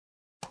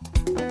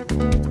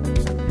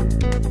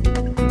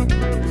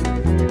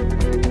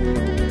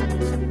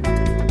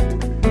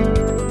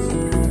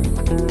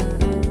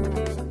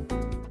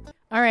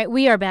All right,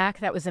 we are back.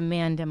 That was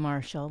Amanda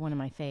Marshall, one of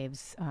my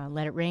faves,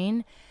 Let It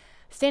Rain.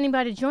 Standing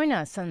by to join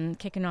us on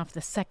kicking off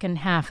the second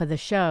half of the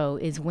show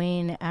is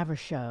Wayne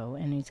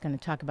Avershow, and he's going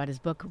to talk about his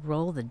book,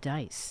 Roll the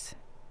Dice.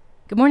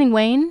 Good morning,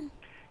 Wayne.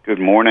 Good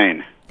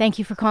morning. Thank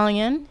you for calling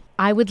in.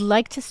 I would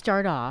like to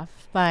start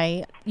off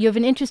by, you have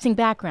an interesting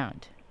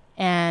background,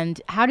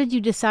 and how did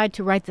you decide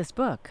to write this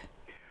book?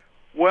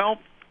 Well,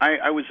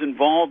 I was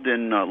involved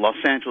in Los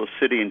Angeles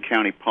City and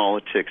County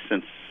politics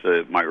since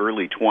my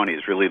early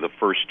 20s, really the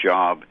first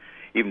job.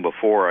 Even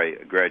before I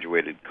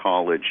graduated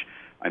college,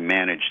 I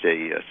managed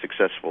a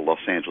successful Los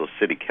Angeles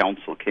City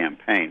Council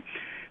campaign.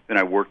 Then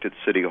I worked at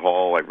City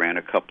Hall. I ran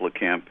a couple of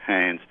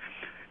campaigns.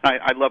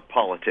 I love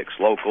politics,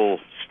 local,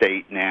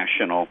 state,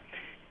 national,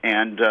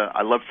 and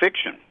I love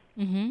fiction.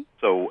 Mm-hmm.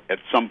 So at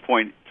some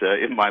point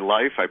in my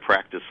life, I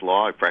practiced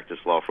law. I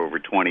practiced law for over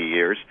 20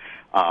 years.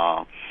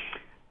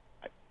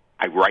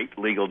 I write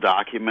legal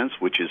documents,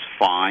 which is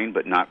fine,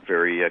 but not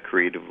very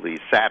creatively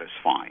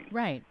satisfying.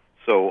 Right.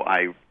 So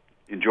I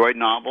enjoyed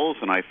novels,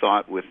 and I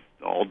thought, with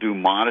all due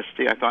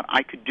modesty, I thought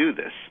I could do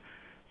this.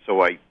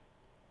 So I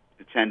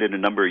attended a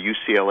number of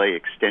UCLA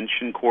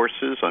extension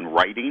courses on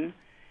writing,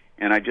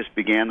 and I just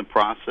began the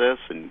process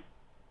and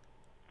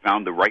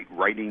found the right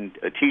writing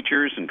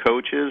teachers and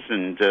coaches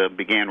and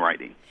began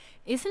writing.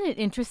 Isn't it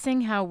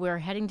interesting how we're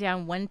heading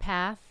down one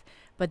path,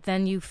 but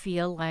then you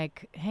feel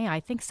like, hey, I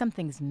think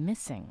something's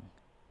missing?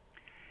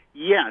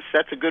 Yes,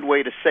 that's a good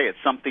way to say it.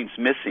 Something's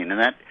missing. And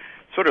that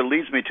sort of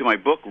leads me to my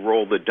book,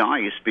 Roll the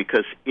Dice,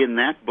 because in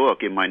that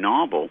book, in my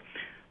novel,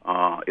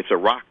 it's a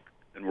rock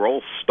and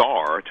roll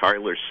star,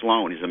 Tyler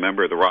Sloan. He's a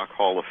member of the Rock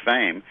Hall of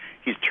Fame.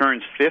 He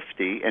turns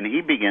 50, and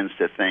he begins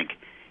to think,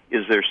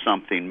 is there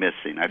something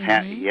missing?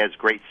 He has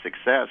great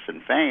success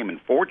and fame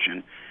and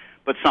fortune,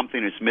 but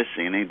something is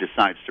missing, and he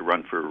decides to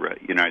run for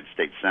United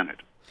States Senate.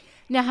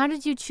 Now, how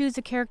did you choose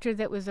a character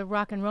that was a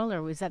rock and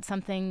roller? Was that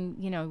something,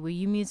 were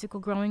you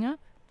musical growing up?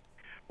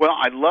 Well,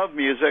 I love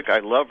music. I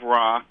love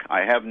rock.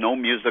 I have no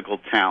musical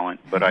talent,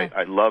 but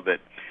I love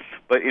it.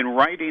 But in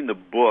writing the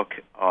book,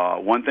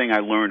 one thing I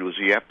learned was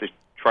you have to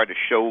try to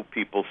show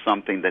people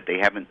something that they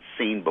haven't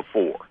seen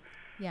before.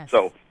 Yes.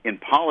 So in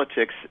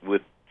politics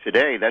with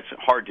today, that's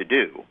hard to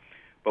do.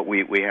 But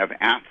we have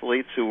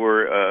athletes who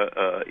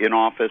are in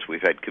office.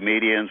 We've had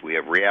comedians. We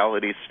have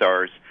reality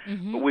stars.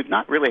 Mm-hmm. But we've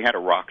not really had a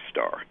rock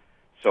star.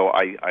 So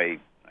I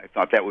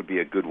thought that would be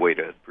a good way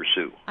to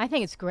pursue. I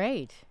think it's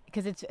great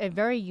because it's a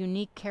very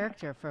unique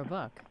character for a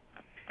book.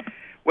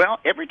 Well,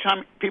 every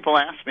time people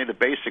ask me the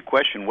basic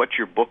question, what's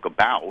your book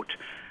about,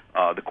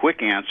 the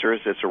quick answer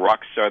is it's a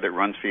rock star that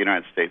runs for the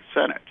United States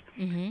Senate.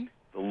 Mm-hmm.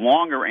 The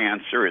longer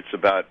answer, it's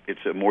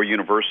a more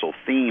universal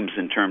themes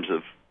in terms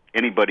of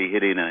anybody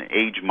hitting an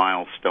age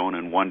milestone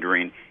and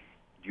wondering,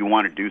 do you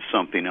want to do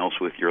something else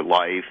with your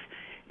life?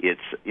 It's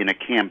in a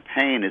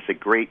campaign, it's a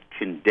great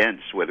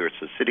condensed, whether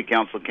it's a city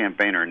council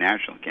campaign or a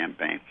national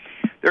campaign.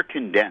 They're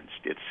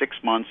condensed. It's 6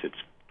 months, it's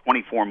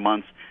 24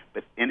 months,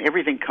 and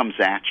everything comes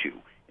at you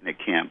in a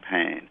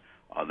campaign.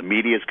 The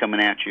media is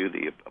coming at you,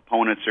 the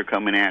opponents are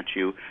coming at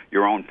you,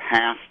 your own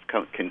past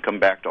can come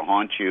back to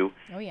haunt you.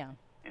 Oh, yeah.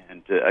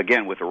 And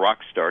again, with a rock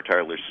star,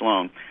 Tyler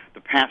Sloan, the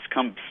past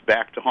comes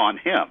back to haunt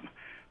him,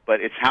 but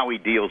it's how he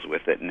deals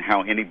with it and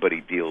how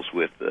anybody deals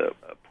with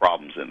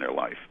problems in their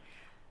life.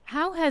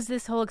 How has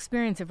this whole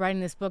experience of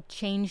writing this book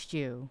changed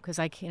you? Because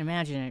I can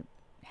imagine it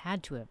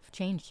had to have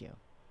changed you.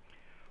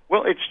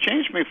 Well, it's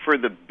changed me for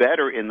the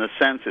better in the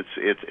sense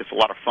it's a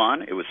lot of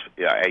fun. It was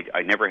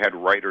I never had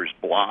writer's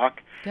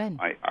block. Good.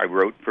 I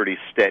wrote pretty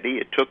steady.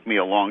 It took me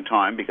a long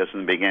time because in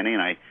the beginning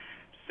I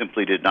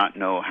simply did not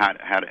know how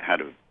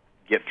to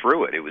get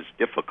through it. It was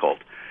difficult,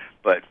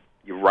 but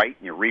you write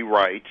and you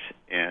rewrite,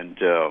 and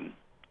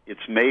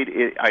it's made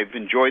it. I've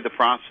enjoyed the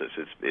process.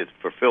 It's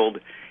fulfilled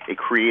a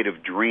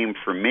creative dream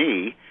for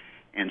me,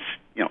 and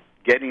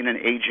getting an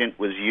agent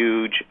was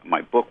huge.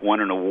 My book won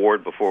an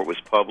award before it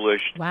was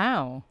published.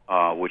 Wow.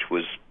 Which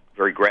was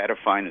very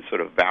gratifying and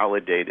sort of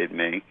validated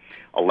me,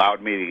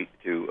 allowed me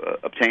to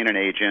obtain an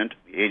agent.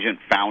 The agent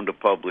found a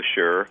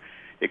publisher,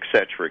 et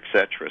cetera, et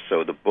cetera.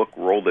 So the book,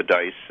 Roll the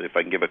Dice, if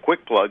I can give a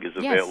quick plug, is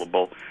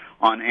available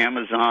on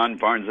Amazon,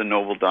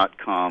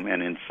 BarnesandNoble.com,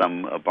 and in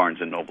some Barnes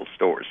 & Noble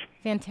stores.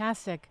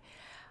 Fantastic.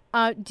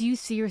 Do you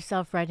see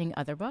yourself writing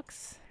other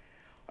books?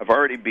 I've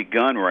already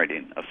begun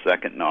writing a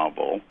second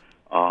novel.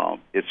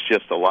 It's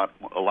just a lot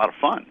of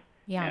fun.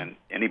 Yeah. And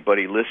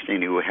anybody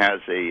listening who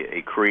has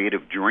a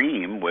creative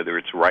dream, whether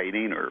it's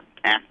writing or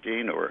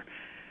acting or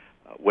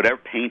whatever,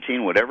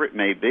 painting, whatever it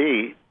may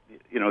be,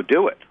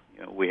 do it.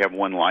 We have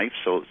one life,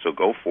 so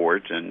go for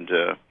it, and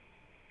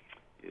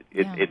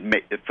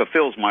it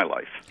fulfills my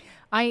life.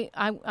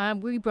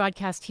 We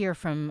broadcast here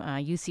from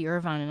UC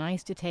Irvine, and I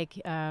used to take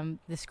the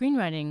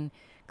screenwriting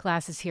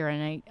classes here,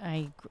 and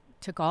I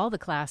took all the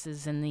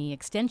classes in the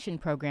extension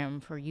program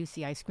for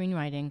UCI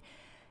screenwriting,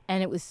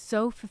 and it was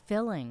so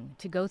fulfilling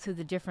to go through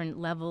the different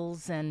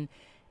levels and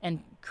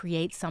and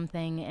create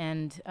something,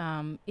 and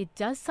it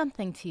does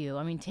something to you.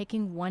 I mean,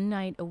 taking one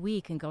night a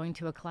week and going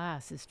to a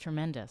class is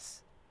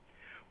tremendous.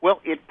 Well,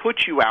 it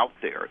puts you out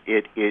there.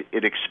 It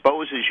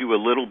exposes you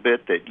a little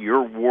bit that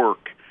your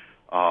work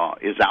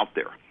is out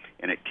there,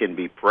 and it can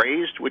be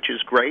praised, which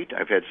is great.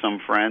 I've had some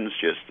friends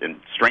and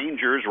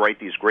strangers write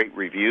these great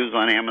reviews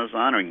on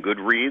Amazon or in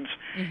Goodreads,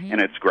 and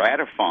it's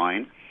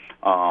gratifying.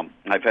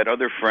 I've had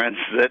other friends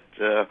that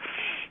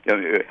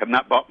have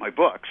not bought my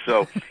book,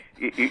 so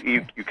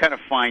you kind of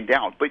find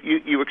out. But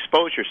you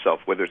expose yourself,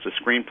 whether it's a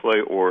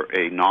screenplay or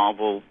a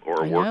novel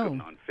or a work of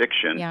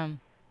nonfiction. Yeah.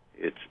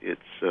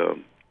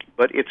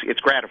 But it's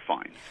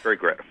gratifying. It's very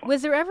gratifying.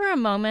 Was there ever a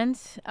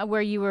moment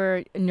where you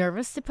were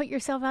nervous to put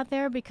yourself out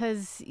there?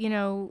 Because,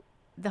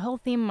 the whole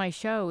theme of my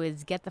show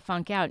is get the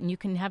funk out, and you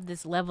can have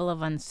this level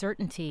of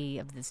uncertainty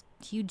of this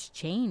huge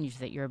change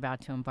that you're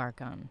about to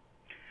embark on.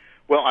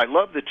 Well, I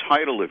love the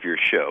title of your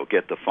show,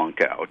 Get the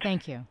Funk Out.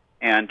 Thank you.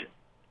 And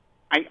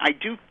I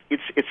do.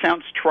 It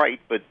sounds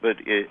trite, but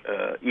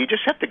you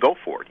just have to go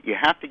for it. You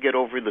have to get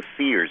over the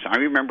fears. I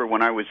remember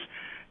when I was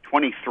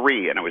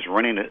 23 and I was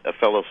running a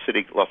fellow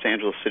Los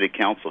Angeles City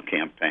Council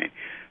campaign,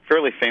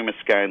 fairly famous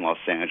guy in Los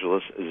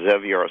Angeles,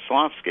 Zev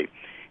Yaroslavsky.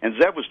 And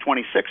Zev was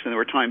 26, and there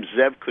were times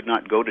Zev could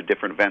not go to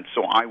different events,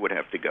 so I would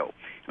have to go.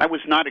 And I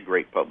was not a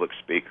great public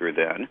speaker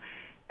then,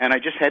 and I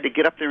just had to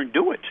get up there and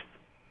do it.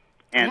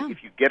 And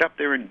if you get up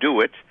there and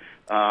do it,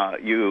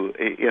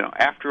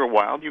 after a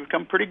while, you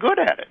become pretty good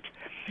at it.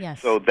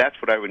 Yes. So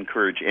that's what I would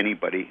encourage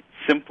anybody.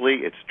 Simply,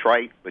 it's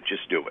trite, but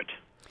just do it.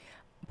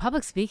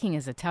 Public speaking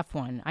is a tough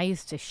one. I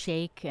used to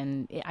shake,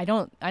 and I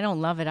don't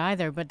love it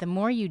either. But the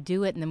more you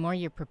do it, and the more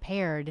you're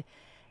prepared,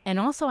 and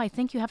also I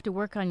think you have to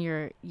work on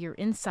your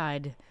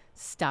inside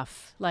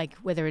stuff, like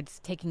whether it's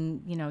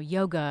taking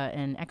yoga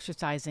and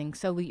exercising,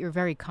 so that you're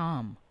very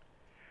calm.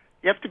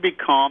 You have to be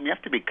calm. You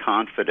have to be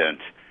confident,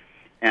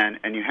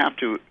 and you have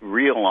to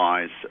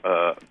realize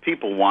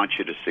people want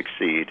you to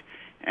succeed.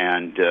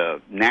 And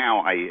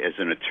now, as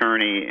an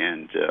attorney,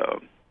 and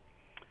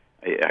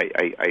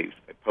I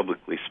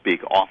publicly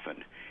speak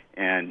often,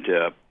 and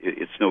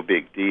it's no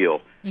big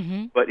deal.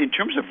 Mm-hmm. But in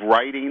terms of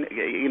writing,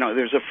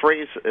 there's a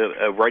phrase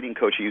a writing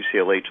coach at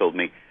UCLA told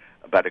me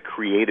about a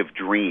creative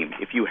dream.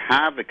 If you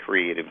have a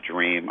creative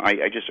dream,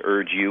 I just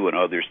urge you and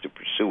others to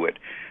pursue it,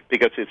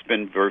 because it's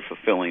been very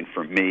fulfilling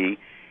for me,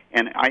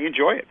 and I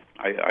enjoy it.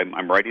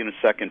 I'm writing a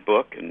second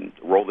book, and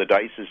Roll the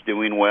Dice is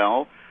doing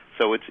well,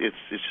 so it's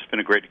just been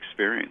a great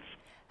experience.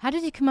 How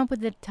did you come up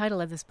with the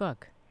title of this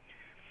book?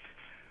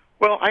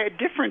 Well, I had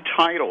different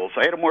titles.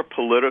 I had a more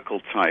political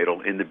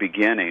title in the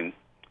beginning,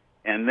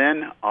 and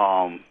then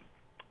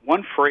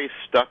one phrase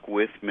stuck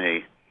with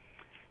me.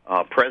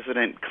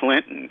 President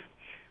Clinton,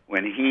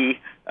 when he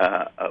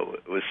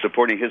was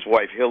supporting his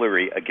wife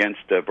Hillary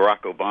against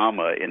Barack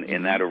Obama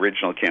in that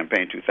original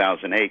campaign,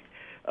 2008,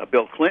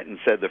 Bill Clinton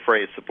said the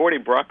phrase,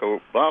 supporting Barack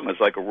Obama is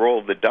like a roll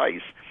of the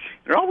dice.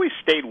 It always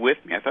stayed with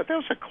me. I thought that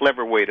was a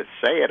clever way to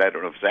say it. I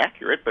don't know if it's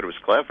accurate, but it was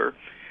clever.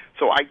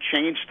 So I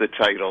changed the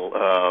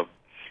title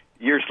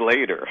years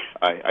later.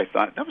 I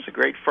thought that was a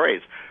great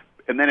phrase.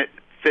 And then it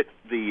fit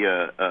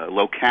the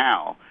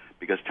locale,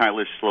 because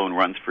Tyler Sloan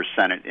runs for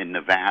Senate in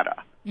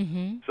Nevada.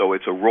 Mm-hmm. So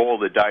it's a roll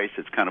of the dice.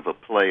 It's kind of a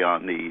play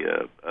on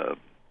the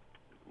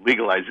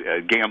legalized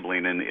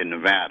gambling in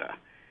Nevada.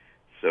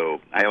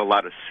 So I have a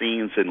lot of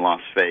scenes in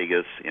Las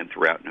Vegas and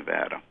throughout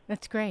Nevada.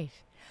 That's great.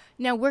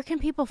 Now, where can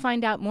people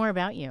find out more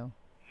about you?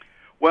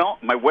 Well,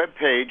 my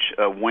webpage,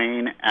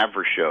 Wayne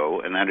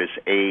Avrashow, and that is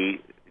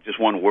just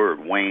one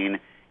word, Wayne,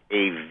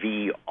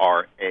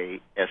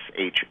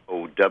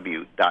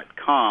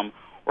 AVRASHOW.com,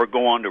 or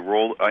go on to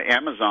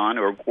Amazon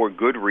or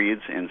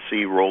Goodreads and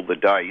see Roll the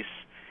Dice,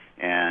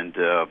 and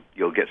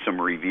you'll get some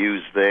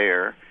reviews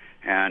there.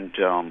 And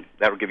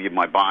that'll give you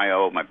my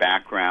bio, my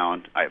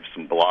background. I have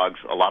some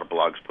blogs, a lot of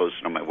blogs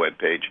posted on my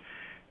webpage,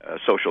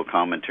 social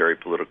commentary,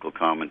 political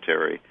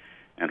commentary,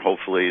 and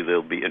hopefully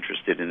they'll be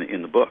interested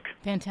in the book.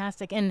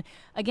 Fantastic. And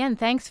again,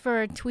 thanks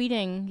for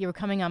tweeting. You were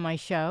coming on my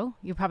show.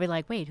 You're probably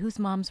like, wait, who's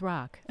Mom's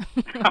Rock?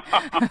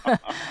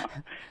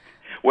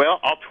 Well,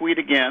 I'll tweet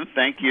again.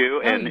 Thank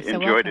you, and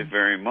enjoyed it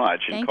very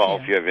much. And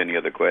call if you have any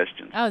other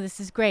questions. Oh, this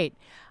is great.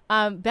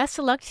 Best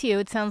of luck to you.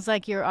 It sounds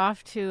like you're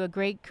off to a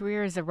great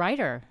career as a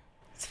writer.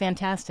 It's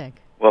fantastic.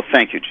 Well,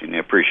 thank you, Jeannie. I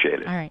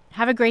appreciate it. All right.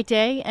 Have a great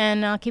day,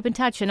 and I'll keep in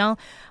touch. And I'll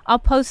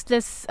post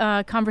this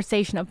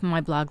conversation up on my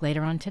blog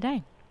later on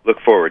today. Look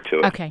forward to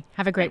it. Okay.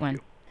 Have a great one.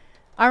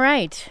 All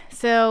right.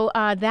 So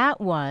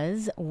that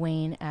was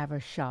Wayne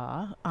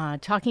Avrashow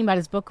talking about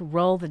his book,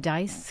 Roll the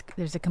Dice.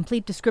 There's a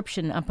complete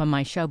description up on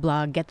my show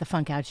blog,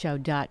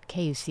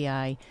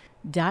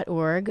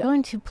 getthefunkoutshow.kuci.org. I'm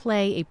going to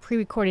play a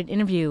pre-recorded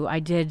interview I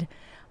did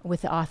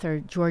with the author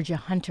Georgia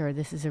Hunter.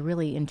 This is a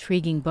really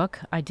intriguing book.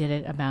 I did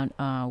it about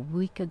a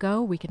week and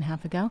a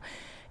half ago.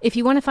 If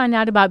you want to find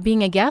out about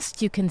being a guest,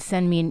 you can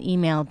send me an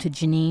email to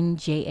Janine,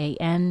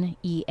 JANEANE,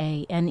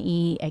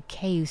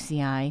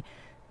 @KUCI.org.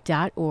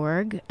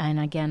 And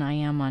again, I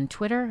am on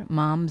Twitter,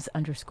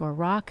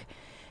 moms_rock.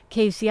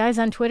 KUCI is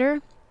on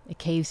Twitter. at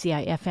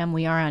KUCI-FM.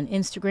 We are on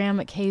Instagram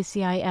at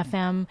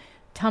KUCI-FM,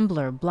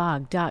 Tumblr,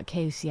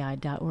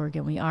 blog.kuci.org,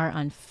 and we are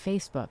on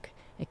Facebook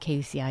at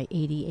KUCI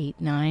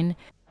 88.9.